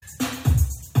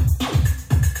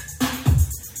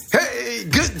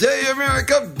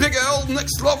America, Big L,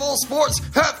 Next Level Sports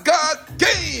have got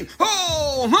game.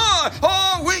 Oh my!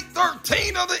 All week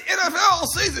 13 of the NFL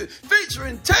season,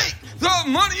 featuring Take the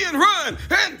Money and Run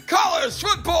and college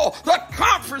football, the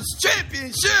conference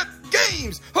championship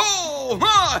games. Oh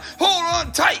my! Hold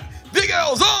on tight. Big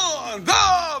L's on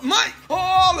the mic.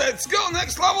 Oh, let's go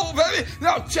next level, baby.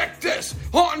 Now check this.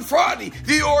 On Friday,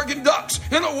 the Oregon Ducks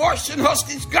and the Washington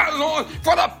Huskies got it on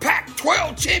for the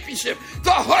Pac-12 championship.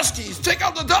 The Huskies take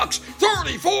out the Ducks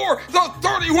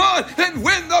 34-31 and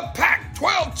win the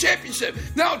Pac-12 championship.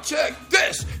 Now check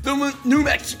this. The New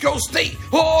Mexico State,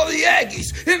 the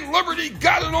Aggies and Liberty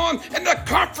got it on in the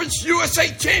Conference USA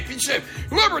championship.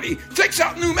 Liberty takes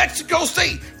out New Mexico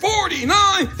State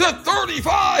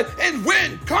 49-35 and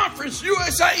win Conference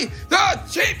USA the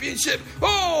championship.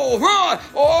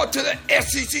 To the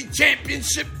SEC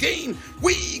championship game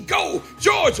we go.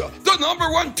 Georgia, the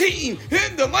number one team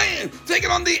in the land, taking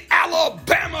on the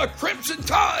Alabama Crimson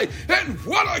Tide. And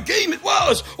what a game it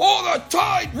was. The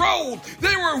Tide rolled.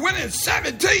 They were winning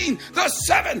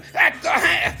 17-7 at the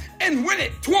half and win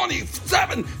it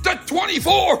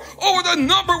 27-24 over the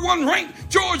number one ranked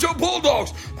Georgia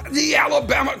Bulldogs. The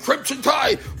Alabama Crimson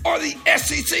Tide are the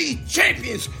SEC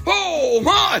champions.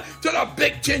 To the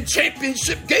Big Ten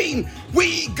championship game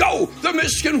we go. The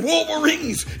Michigan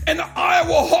Wolverines and the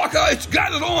Iowa Hawkeyes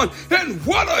got it on. And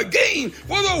what a game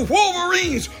for the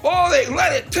Wolverines. They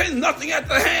led it 10-0 at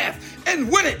the half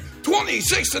and win it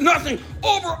 26-0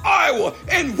 over Iowa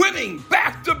and winning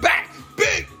back-to-back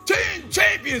Big Ten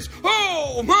champions.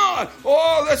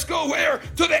 Let's go where?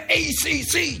 To the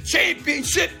ACC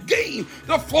championship game.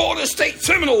 The Florida State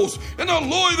Seminoles and the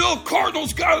Louisville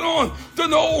Cardinals got it on. The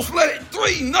Noles led it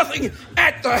 3-0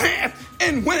 at the half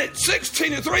and win it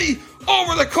 16-3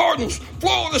 over the Cardinals.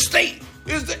 Florida State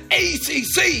is the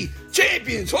ACC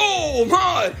champions.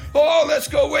 Let's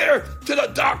go where? To the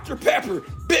Dr. Pepper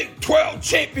Big 12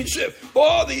 championship.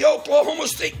 The Oklahoma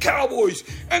State Cowboys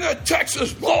and the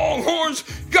Texas Longhorns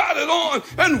got it on.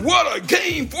 And what a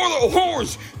game for the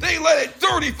Horns. They led it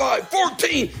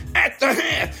 35-14 at the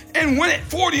half and win it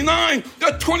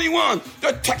 49-21.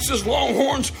 The Texas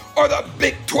Longhorns are the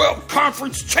Big 12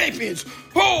 conference champions.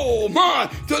 To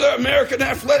the American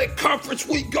Athletic Conference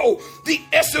we go. The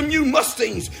SMU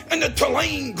Mustangs and the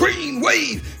Tulane Green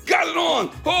Wave got it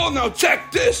on. Now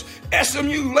check this.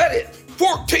 SMU led it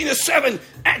 14-7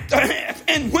 at the half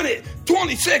and win it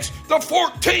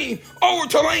 26-14 over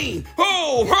Tulane.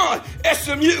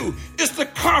 SMU is the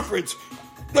conference,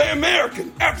 the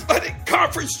American Athletic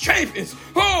Conference champions.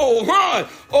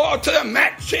 To the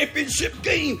MAC championship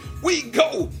game we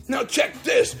go. Now check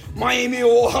this. Miami,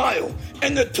 Ohio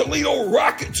and the Toledo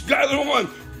Rockets got it on.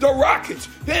 The Rockets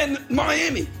and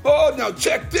Miami. Now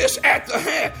check this. At the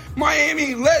half,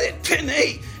 Miami led it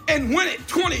 10-8 and win it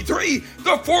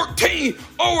 23-14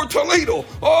 over Toledo.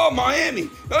 Miami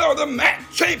are the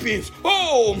MAC champions.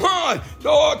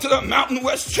 To the Mountain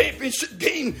West championship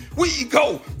game we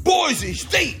go. Boise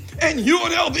State and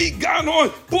UNLV got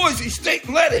on. Boise State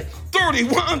led it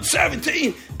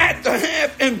 31-17 at the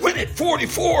half and win it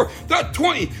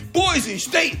 44-20. Boise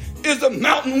State is the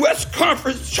Mountain West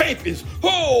Conference champions.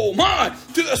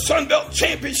 To the Sun Belt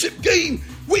championship game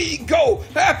we go.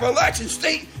 Appalachian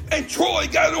State and Troy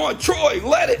got it on. Troy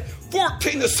led it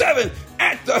 14-7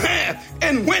 at the half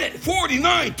and win it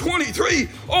 49-23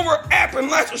 over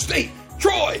Appalachian State.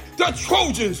 Troy, the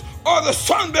Trojans, are the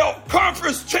Sun Belt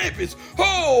Conference champions.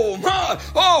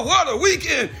 What a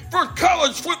weekend for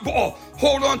college football.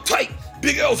 Hold on tight.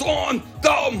 Big L's on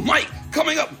the mic.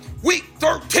 Coming up, week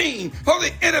 13 of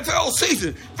the NFL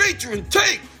season, featuring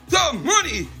Take the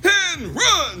Money and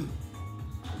Run.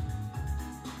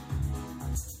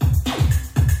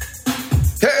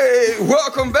 Hey,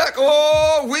 welcome back.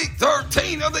 Week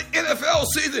 13 of the NFL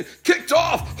season kicked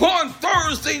off on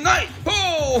Thursday night.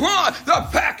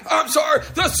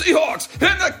 The Seahawks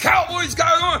and the Cowboys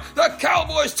got it on. The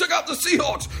Cowboys took out the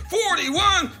Seahawks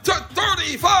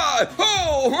 41-35.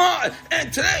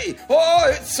 And today,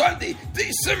 it's Sunday,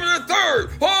 December the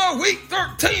 3rd. Week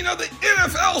 13 of the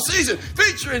NFL season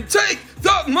featuring Take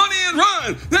the Money and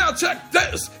Run. Now check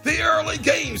this. The early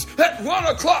games at 1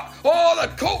 o'clock. The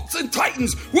Colts and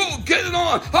Titans will get it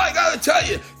on. I gotta tell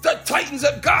you, the Titans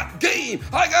have got game.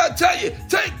 I gotta tell you,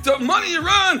 Take the Money and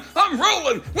Run. I'm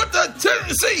rolling with the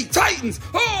Tennessee Titans.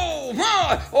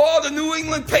 The New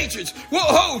England Patriots will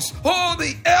host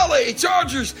the LA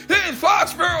Chargers in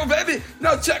Foxborough, baby.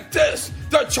 Now check this.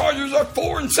 The Chargers are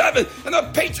 4-7 and the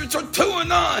Patriots are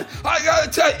 2-9. I gotta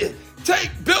tell you, take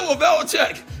Bill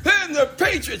Belichick and the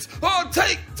Patriots.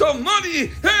 Take the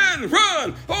money and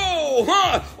run. Oh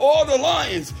my, all the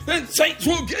Lions and Saints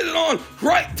will get it on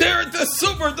right there at the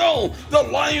Superdome. The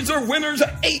Lions are winners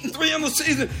at 8-3 on the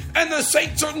season, and the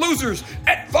Saints are losers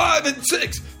at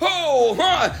 5-6. Oh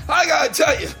my, I gotta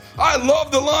tell you, I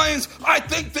love the Lions. I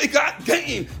think they got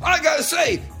game. I gotta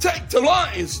say, take the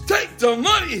Lions, take the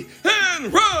money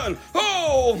and run.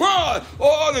 Oh my,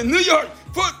 the New York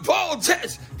Football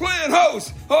Jets playing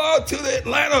host to the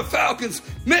Atlanta Falcons,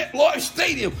 MetLife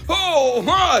Stadium. Oh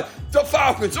my, the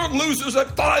Falcons are losers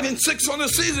at 5-6 on the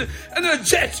season, and the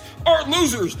Jets are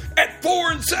losers at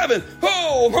 4-7.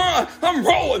 Oh my, I'm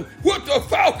rolling with the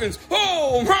Falcons.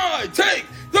 Oh my, take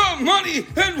the money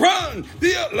and run.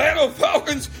 The Atlanta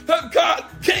Falcons have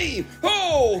got game.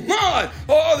 Oh my,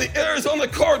 the Arizona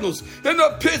Cardinals and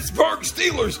the Pittsburgh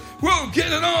Steelers will get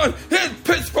it on in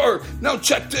Pittsburgh. Now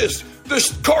check this. The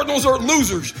Cardinals are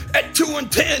losers at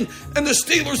 2-10, and the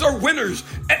Steelers are winners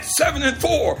at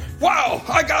 7-4. Wow,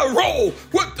 I gotta roll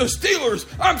with the Steelers.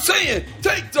 I'm saying,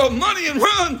 take the money and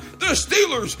run. The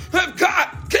Steelers have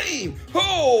got game.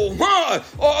 Oh my,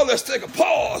 let's take a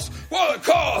pause. What a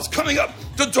cause coming up,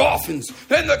 the Dolphins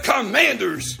and the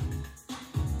Commanders.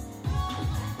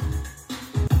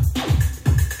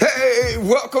 Hey,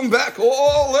 welcome back.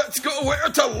 Let's go where?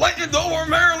 To Landover,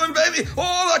 Maryland, baby.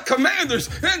 The Commanders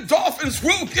and Dolphins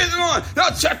will get it on. Now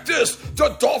check this. The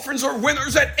Dolphins are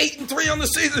winners at 8-3 on the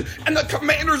season, and the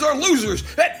Commanders are losers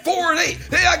at 4-8.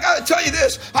 Hey, I gotta tell you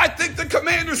this. I think the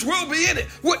Commanders will be in it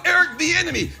with Eric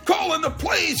Bieniemy calling the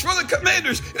plays for the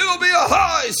Commanders. It'll be a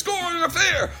high-scoring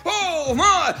affair. Oh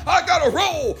my, I gotta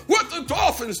roll with the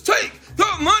Dolphins. Take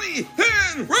the money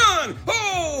and run.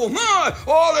 Oh my,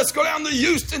 let's go down to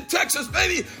Houston, Texas,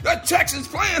 baby. The Texans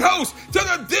playing host to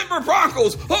the Denver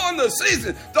Broncos on the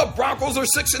season. The Broncos are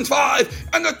 6-5,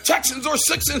 and the Texans are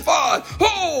 6-5.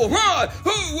 Oh my,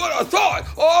 who would have thought?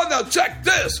 Now check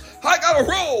this. I gotta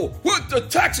roll with the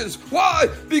Texans. Why?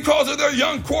 Because of their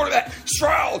young quarterback,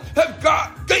 Stroud, have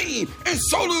got game, and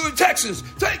so do the Texans.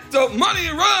 Take the money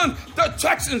and run. The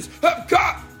Texans have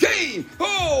got game.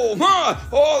 Oh my,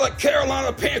 the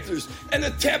Carolina Panthers and the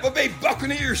Tampa Bay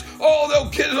Buccaneers, they'll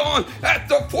get it on at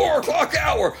the 4 o'clock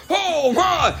hour. Oh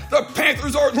my, the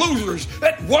Panthers are losers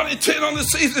at 1-10 on the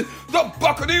season. The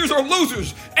Buccaneers are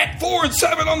losers at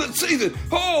 4-7 on the season.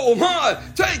 Oh my,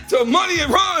 take the money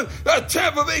and run. The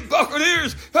Tampa Bay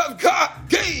Buccaneers have got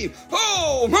game.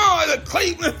 Oh my, the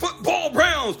Cleveland Football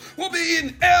Browns will be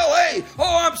in L.A.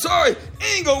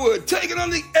 Inglewood taking on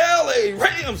the L.A.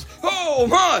 Rams. Oh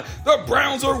my, the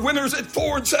Browns are winners at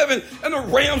 4-7, and the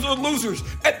Rams are losers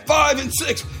at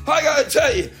 5-6. I gotta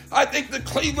tell you, I think the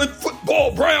Cleveland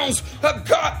Football Browns have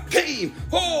got game.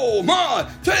 Oh my,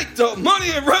 take the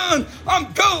money and run.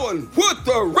 I'm going with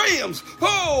the Rams.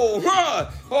 Oh my,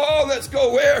 let's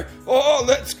go where?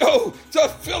 Let's go to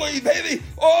Philly, baby.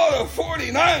 The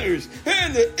 49ers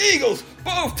and the Eagles.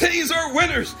 Both teams are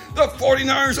winners. The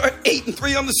 49ers are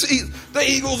 8-3 on the season. The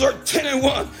Eagles are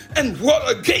 10-1. And what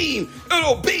a game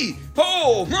it'll be.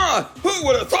 Oh my, who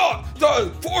would have thought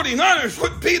the 49ers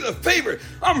would be the favorite?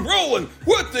 I'm rolling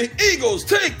with the Eagles.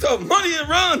 Take the money and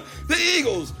run. The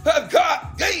Eagles have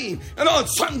got game. And on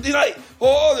Sunday night,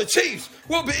 the Chiefs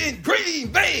will be in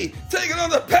Green Bay taking on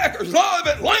the Packers live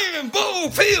at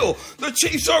Lambeau Field. The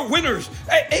Chiefs are winners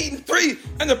at 8-3,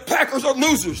 and the Packers are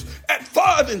losers at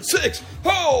 5-6.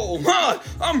 Oh my,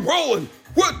 I'm rolling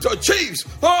with the Chiefs.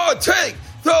 Take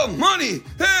the money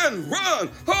and run.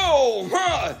 Oh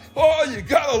my, you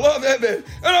gotta love that, man.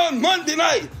 And on Monday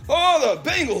night, the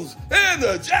Bengals and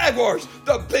the Jaguars.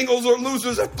 The Bengals are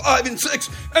losers at 5-6,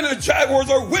 and the Jaguars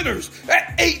are winners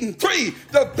at 8-3.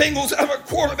 The Bengals have a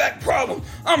quarterback problem.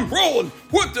 I'm rolling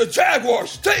with the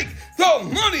Jaguars. Take the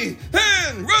money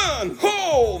and run.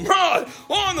 Oh my,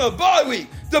 on the bye week,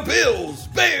 the Bills,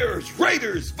 Bears,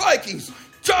 Raiders, Vikings,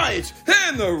 Giants,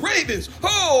 and the Ravens.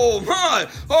 Oh my,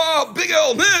 Big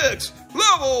L Mix,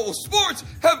 Level Sports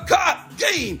have got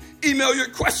game. Email your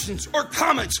questions or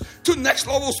comments to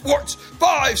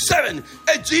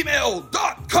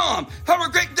nextlevelsports57@gmail.com. Have a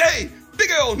great day. Big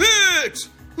L Mix,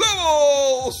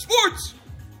 Level Sports.